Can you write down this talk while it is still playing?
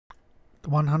The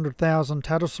 100,000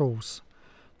 Tattersalls.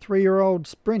 3-year-old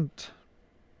sprint.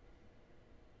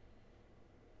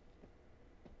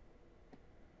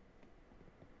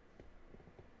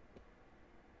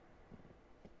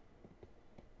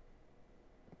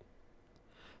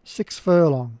 Six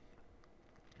furlong.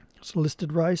 It's a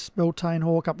listed race. Beltane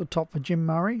Hawk up the top for Jim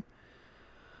Murray.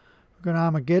 We've got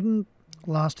Armageddon,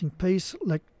 Lasting Peace,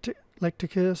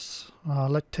 Lactitious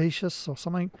or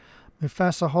something.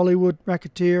 Mufasa, Hollywood,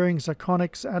 Racketeering,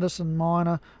 Iconics, Addison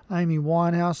Minor, Amy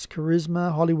Winehouse,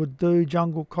 Charisma, Hollywood Do,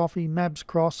 Jungle Coffee, Mabs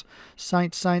Cross,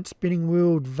 Saint, Spinning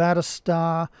Wheel, Vada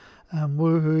Star, and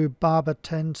Woohoo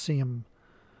Barbatensium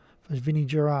for Vinnie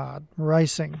Gerard.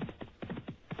 Racing.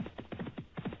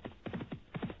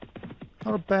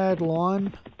 Not a bad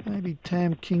line. Maybe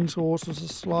Tam King's horse was the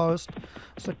slowest.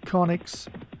 It's Iconics.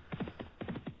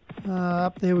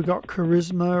 Up there we got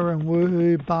Charisma and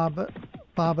Woohoo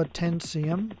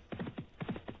Barbatensium.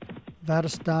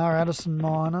 Vadastar, Addison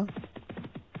Minor.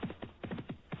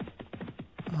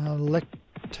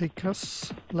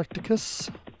 Lecticus.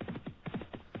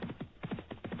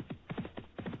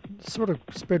 Sort of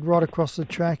spread right across the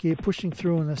track here. Pushing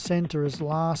through in the centre is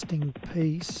Lasting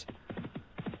Peace.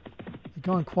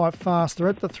 They're going quite fast. They're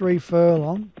at the 3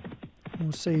 furlong.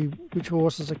 We'll see which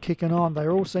horses are kicking on. They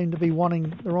all seem to be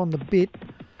they're on the bit.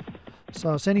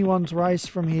 So it's anyone's race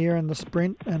from here in the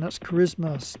sprint, and it's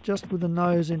Charisma just with the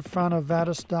nose in front of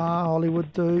Vadastar,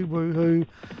 Hollywood Do, Woohoo,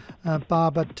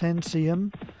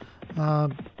 Barbatensium.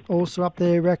 Also up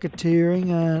there, Racketeering,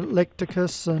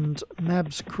 Lecticus and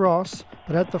Mabs Cross.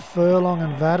 But at the furlong,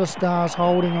 and Vadastar's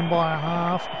holding them by a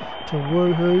half to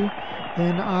Woohoo.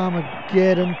 Then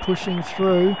Armageddon pushing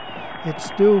through. It's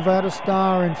still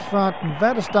Vadastar in front, and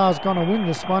Vadastar's going to win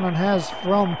this one and has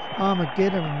from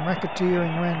Armageddon, and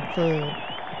Racketeering ran third.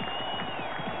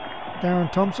 Darren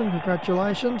Thompson,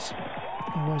 congratulations.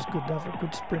 Always good to have a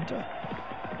good sprinter.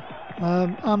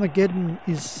 Armageddon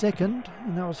is second,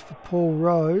 and that was for Paul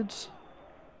Rhodes.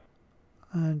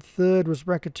 And third was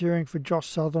Racketeering for Josh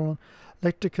Sutherland.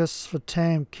 Lecticus for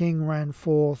Tam King ran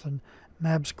fourth, and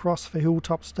Mabs Cross for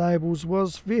Hilltop Stables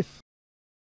was fifth.